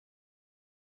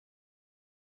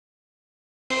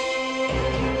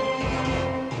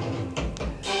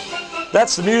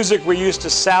That's the music we used to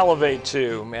salivate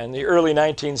to in the early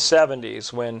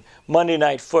 1970s when Monday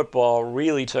Night Football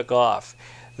really took off.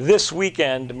 This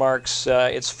weekend marks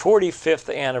its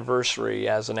 45th anniversary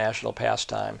as a national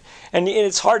pastime. And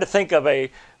it's hard to think of a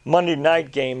Monday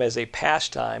night game as a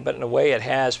pastime, but in a way it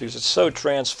has, because it's so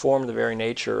transformed the very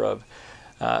nature of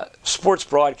sports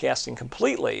broadcasting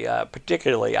completely,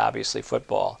 particularly, obviously,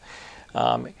 football.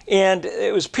 And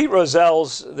it was Pete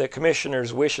Rozell's, the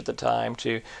commissioner's, wish at the time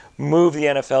to move the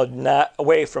NFL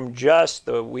away from just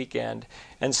the weekend.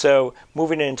 And so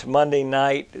moving it into Monday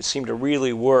night seemed to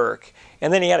really work.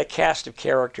 And then he had a cast of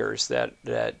characters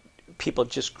that people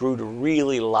just grew to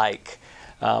really like.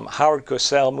 Howard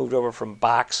Cosell moved over from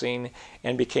boxing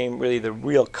and became really the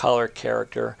real color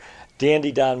character.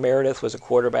 Dandy Don Meredith was a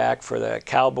quarterback for the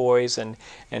Cowboys, and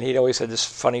he'd always had this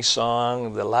funny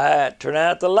song, turn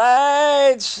out the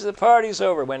lights, the party's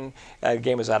over, when a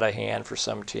game was out of hand for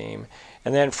some team.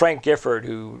 And then Frank Gifford,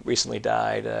 who recently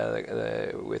died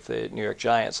with the New York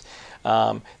Giants,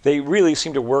 they really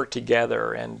seemed to work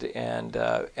together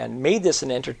and made this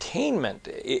an entertainment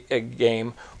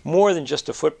game more than just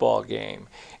a football game.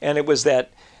 And it was that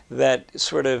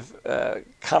sort of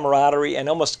camaraderie and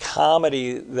almost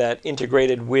comedy that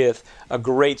integrated with a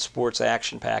great sports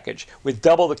action package with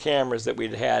double the cameras that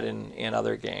we'd had in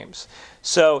other games.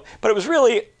 So, but it was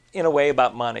really, in a way,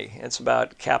 about money. It's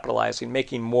about capitalizing,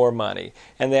 making more money.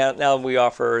 And now we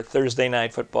offer Thursday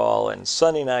night football and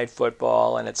Sunday night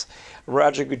football, and it's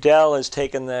Roger Goodell has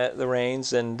taken the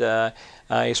reins, and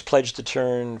he's pledged to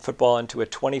turn football into a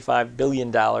 $25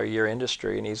 billion a year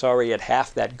industry, and he's already at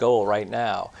half that goal right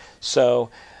now. So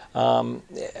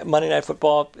Monday Night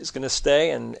Football is going to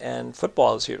stay, and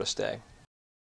football is here to stay.